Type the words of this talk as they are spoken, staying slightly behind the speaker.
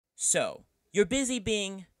So, you're busy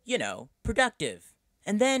being, productive.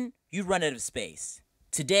 And then you run out of space.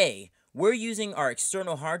 Today, we're using our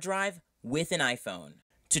external hard drive with an iPhone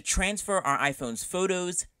to transfer our iPhone's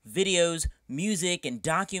photos, videos, music, and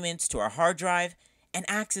documents to our hard drive and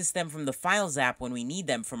access them from the Files app when we need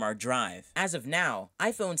them from our drive. As of now,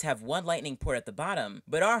 iPhones have one lightning port at the bottom,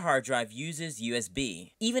 but our hard drive uses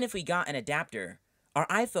USB. Even if we got an adapter, our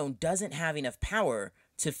iPhone doesn't have enough power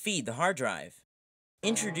to feed the hard drive.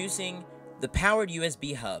 Introducing the Powered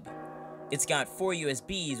USB Hub. It's got 4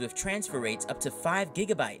 USBs with transfer rates up to 5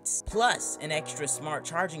 gigabytes, plus an extra smart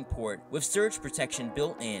charging port with surge protection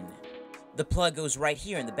built in. The plug goes right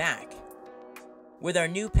here in the back. With our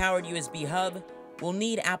new Powered USB Hub, we'll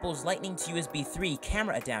need Apple's Lightning to USB 3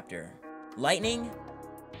 camera adapter. Lightning,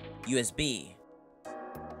 USB.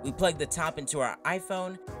 We plug the top into our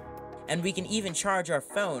iPhone, and we can even charge our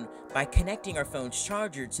phone by connecting our phone's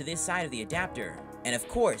charger to this side of the adapter. And of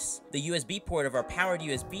course, the USB port of our powered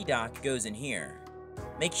USB dock goes in here.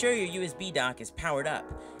 Make sure your USB dock is powered up,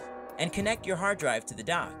 and connect your hard drive to the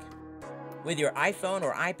dock. With your iPhone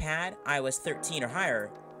or iPad, iOS 13 or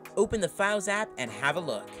higher, open the Files app and have a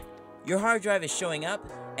look. Your hard drive is showing up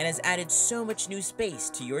and has added so much new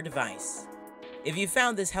space to your device. If you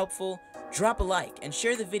found this helpful, drop a like and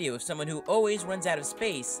share the video with someone who always runs out of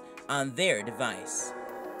space on their device.